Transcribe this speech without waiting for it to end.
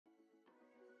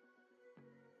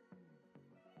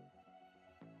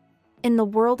In the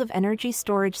world of energy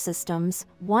storage systems,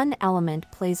 one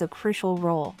element plays a crucial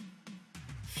role: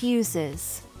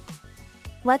 fuses.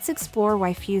 Let's explore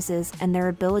why fuses and their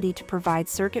ability to provide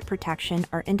circuit protection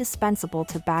are indispensable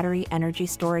to battery energy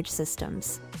storage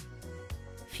systems.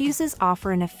 Fuses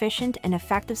offer an efficient and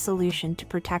effective solution to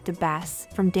protect a BESS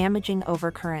from damaging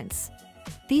overcurrents.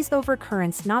 These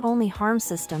overcurrents not only harm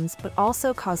systems but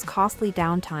also cause costly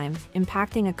downtime,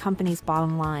 impacting a company's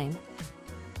bottom line.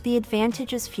 The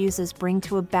advantages fuses bring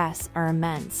to a BESS are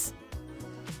immense.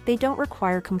 They don't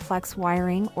require complex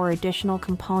wiring or additional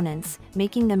components,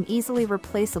 making them easily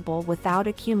replaceable without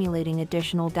accumulating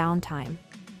additional downtime.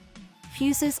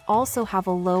 Fuses also have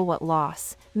a low watt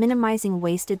loss, minimizing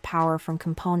wasted power from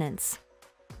components.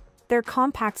 Their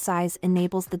compact size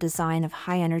enables the design of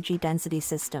high-energy density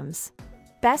systems.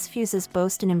 BESS fuses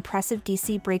boast an impressive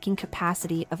DC breaking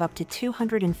capacity of up to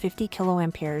 250 kA,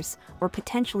 or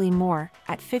potentially more,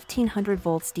 at 1500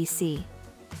 volts DC.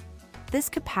 This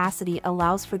capacity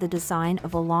allows for the design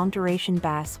of a long-duration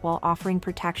BESS while offering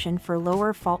protection for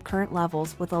lower fault current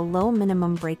levels with a low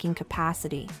minimum breaking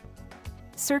capacity.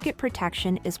 Circuit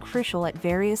protection is crucial at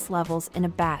various levels in a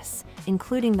BESS,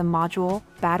 including the module,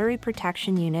 battery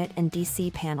protection unit, and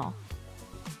DC panel.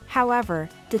 However,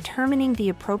 determining the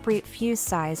appropriate fuse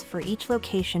size for each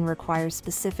location requires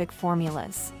specific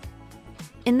formulas.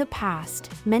 In the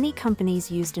past, many companies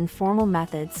used informal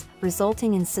methods,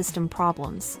 resulting in system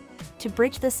problems. To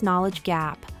bridge this knowledge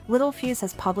gap, Littelfuse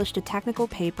has published a technical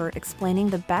paper explaining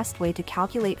the best way to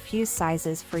calculate fuse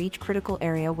sizes for each critical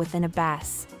area within a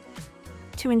BESS.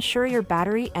 To ensure your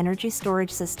battery energy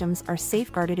storage systems are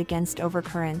safeguarded against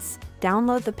overcurrents,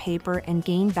 download the paper and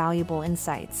gain valuable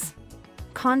insights.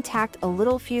 Contact a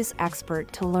Littelfuse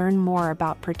expert to learn more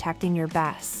about protecting your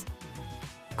BESS.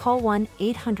 Call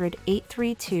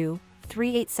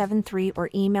 1-800-832-3873 or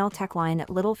email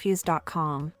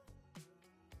techline@littelfuse.com.